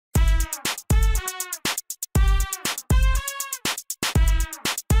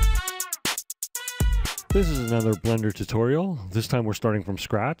This is another Blender tutorial. This time we're starting from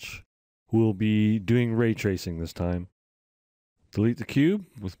scratch. We'll be doing ray tracing this time. Delete the cube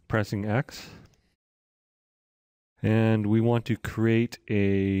with pressing X. And we want to create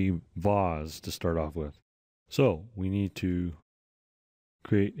a vase to start off with. So we need to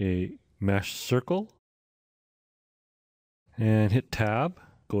create a mesh circle and hit tab,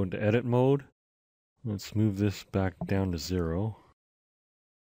 go into edit mode. Let's move this back down to 0.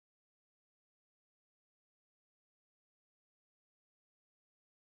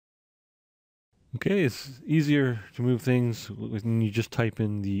 Okay, it's easier to move things when you just type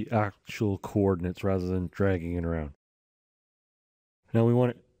in the actual coordinates rather than dragging it around. Now we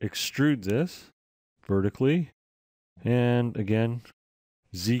want to extrude this vertically, and again,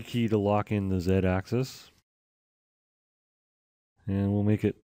 Z key to lock in the Z axis. And we'll make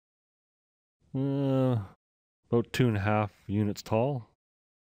it about 2.5 units tall.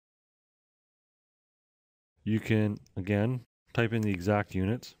 You can, again, type in the exact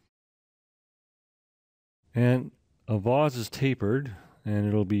units. And a vase is tapered, and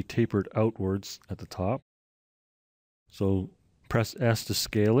it'll be tapered outwards at the top. So press S to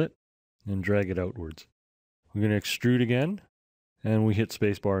scale it and drag it outwards. We're going to extrude again, and we hit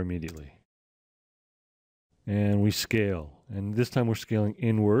spacebar immediately. And we scale, and this time we're scaling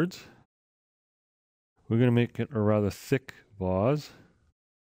inwards. We're going to make it a rather thick vase.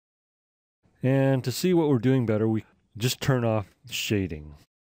 And to see what we're doing better, we just turn off shading.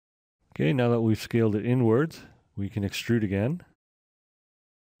 Okay, now that we've scaled it inwards, we can extrude again.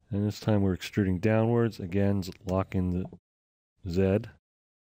 And this time we're extruding downwards. Again, lock in the Z.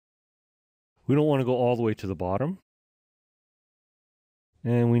 We don't want to go all the way to the bottom.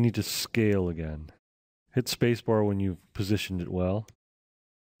 And we need to scale again. Hit spacebar when you've positioned it well.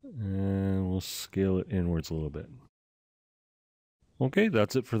 And we'll scale it inwards a little bit. Okay,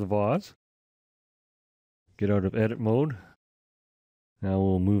 that's it for the vase. Get out of edit mode. Now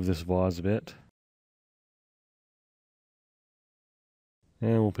we'll move this vase a bit.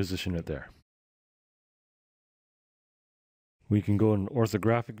 And we'll position it there. We can go in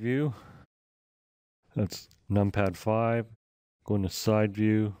orthographic view. That's numpad 5. Go into side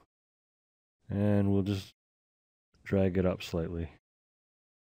view. And we'll just drag it up slightly.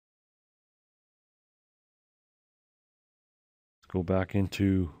 Let's go back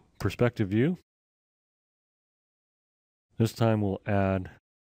into perspective view. This time we'll add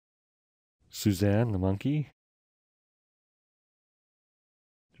Suzanne, the monkey.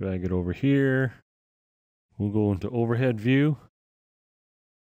 Drag it over here. We'll go into overhead view.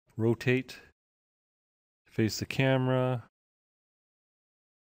 Rotate. Face the camera.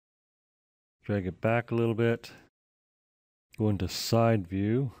 Drag it back a little bit. Go into side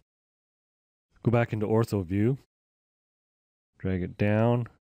view. Go back into ortho view. Drag it down.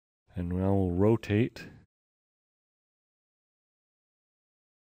 And now we'll rotate.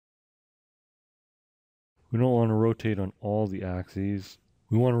 We don't want to rotate on all the axes.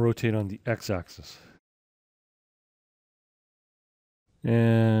 We want to rotate on the x-axis.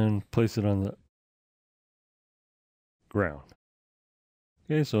 And place it on the ground.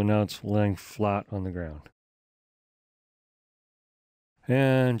 Okay, so now it's laying flat on the ground.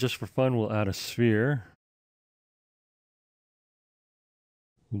 And just for fun, we'll add a sphere.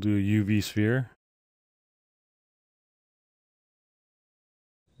 We'll do a UV sphere.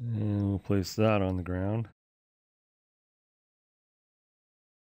 And we'll place that on the ground.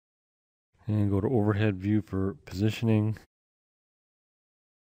 And go to overhead view for positioning.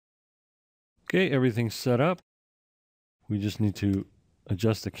 Okay, everything's set up. We just need to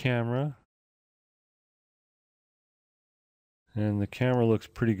adjust the camera. And the camera looks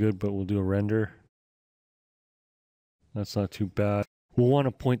pretty good, but we'll do a render. That's not too bad. We'll want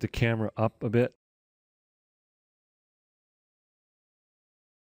to point the camera up a bit.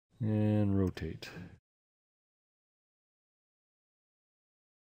 And rotate.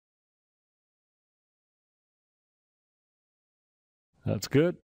 That's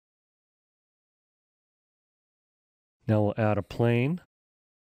good. Now we'll add a plane.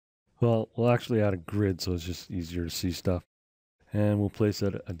 Well, we'll actually add a grid so it's just easier to see stuff. And we'll place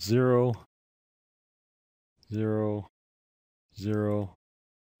it at 0, 0, 0.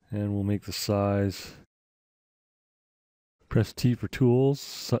 And we'll make the size. Press T for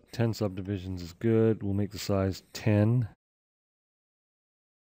tools. 10 subdivisions is good. We'll make the size 10.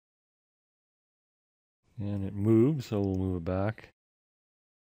 And it moves, so we'll move it back.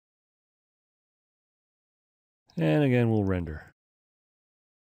 And again, we'll render.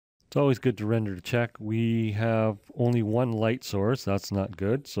 It's always good to render to check. We have only one light source. That's not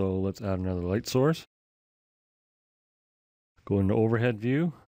good, so let's add another light source. Go into overhead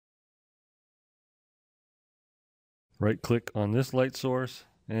view. Right click on this light source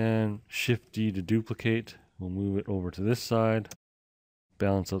and Shift D to duplicate. We'll move it over to this side,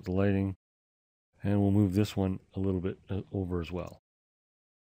 balance out the lighting, and we'll move this one a little bit over as well.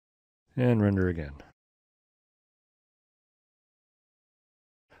 And render again.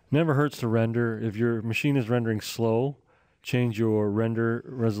 Never hurts to render. If your machine is rendering slow, change your render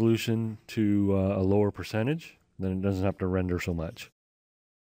resolution to a lower percentage. Then it doesn't have to render so much.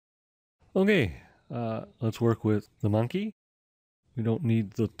 Okay, let's work with the monkey. We don't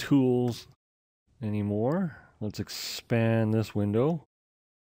need the tools anymore. Let's expand this window.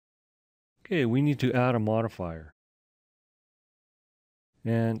 Okay, we need to add a modifier.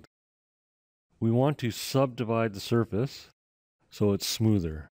 And we want to subdivide the surface so it's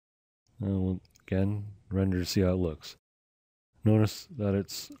smoother. We'll again, render to see how it looks. Notice that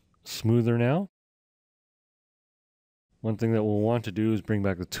it's smoother now. One thing that we'll want to do is bring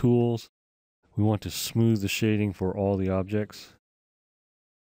back the tools. We want to smooth the shading for all the objects.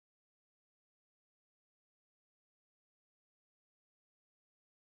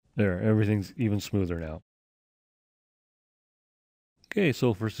 There, everything's even smoother now. Okay,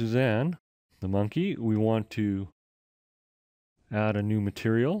 so for Suzanne, the monkey, we want to add a new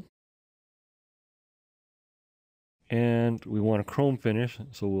material. And we want a chrome finish,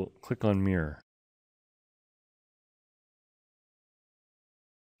 so we'll click on mirror.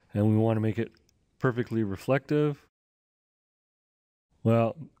 And we want to make it perfectly reflective.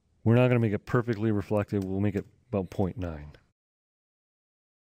 Well, we're not going to make it perfectly reflective. We'll make it about 0.9.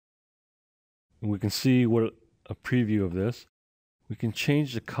 And we can see what a preview of this. We can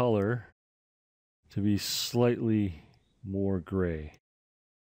change the color to be slightly more gray.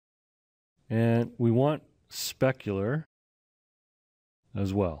 And we want specular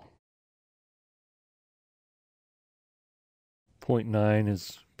as well. 0.9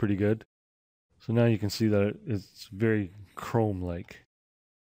 is pretty good. So now you can see that it's very chrome-like.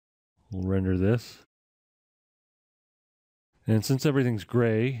 We'll render this. And since everything's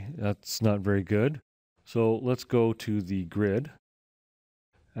gray, that's not very good. So let's go to the grid,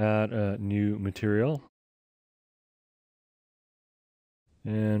 add a new material.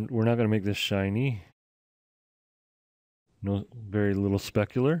 And we're not going to make this shiny. No, very little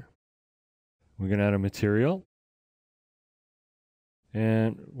specular. We're going to add a material.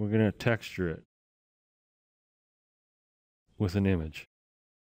 And we're going to texture it with an image.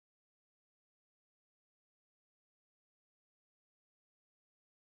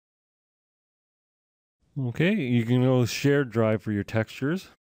 Okay, you can go shared drive for your textures.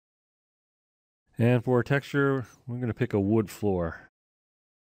 And for a texture, we're going to pick a wood floor.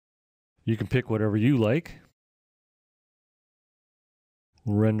 You can pick whatever you like.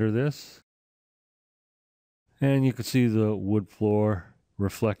 We'll render this. And you can see the wood floor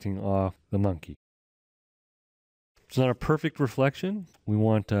reflecting off the monkey. It's not a perfect reflection. We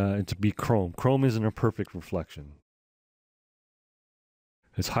want it to be chrome. Chrome isn't a perfect reflection.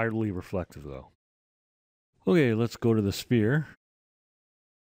 It's highly reflective though. Okay, let's go to the sphere.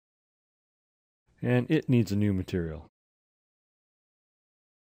 And it needs a new material.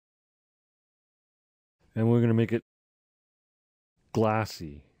 And we're going to make it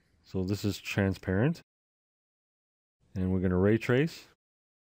glassy. So this is transparent. And we're going to ray trace.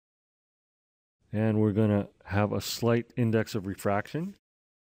 And we're going to have a slight index of refraction.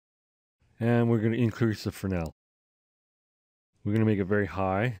 And we're going to increase the Fresnel. We're going to make it very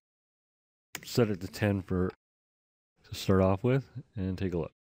high. Set it to 10 to start off with. And take a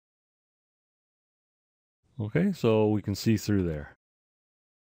look. Okay, so we can see through there.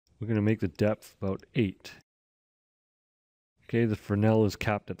 We're going to make the depth about 8. Okay, the Fresnel is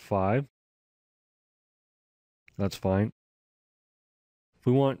capped at 5. That's fine. If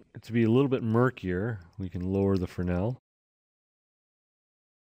we want it to be a little bit murkier, we can lower the Fresnel.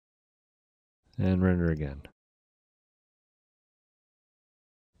 And render again.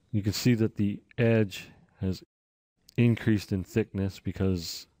 You can see that the edge has increased in thickness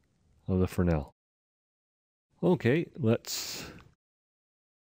because of the Fresnel. Okay, let's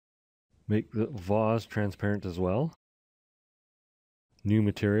make the vase transparent as well. New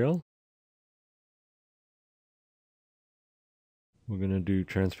material. We're going to do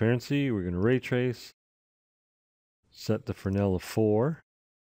transparency. We're going to ray trace. Set the Fresnel to 4.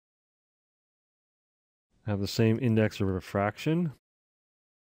 Have the same index of refraction.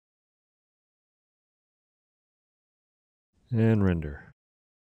 And render.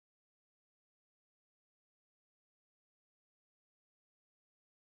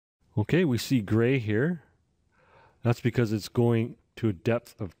 Okay, we see gray here. That's because it's going to a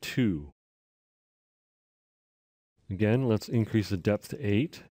depth of 2. Again, let's increase the depth to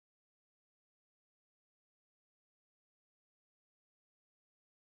 8.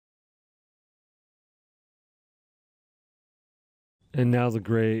 And now the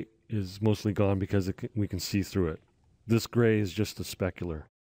gray is mostly gone because we can see through it. This gray is just a specular.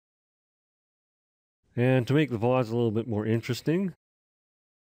 And to make the vase a little bit more interesting,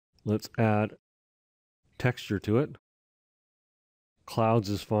 let's add texture to it. Clouds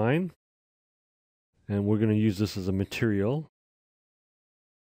is fine. And we're going to use this as a material.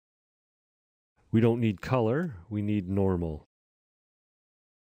 We don't need color, we need normal.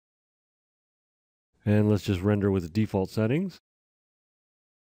 And let's just render with the default settings.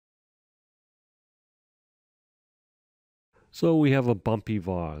 So we have a bumpy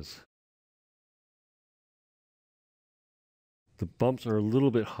vase. The bumps are a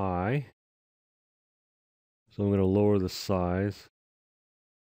little bit high. So I'm going to lower the size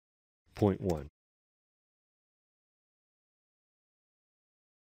 0.1.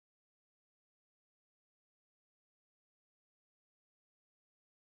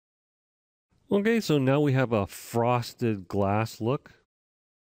 Okay, so now we have a frosted glass look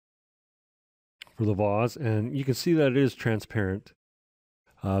for the vase, and you can see that it is transparent.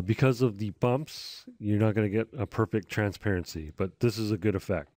 Because of the bumps, you're not going to get a perfect transparency, but this is a good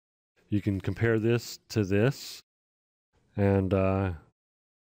effect. You can compare this to this and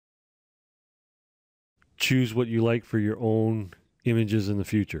choose what you like for your own images in the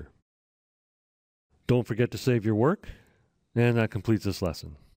future. Don't forget to save your work, and that completes this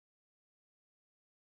lesson.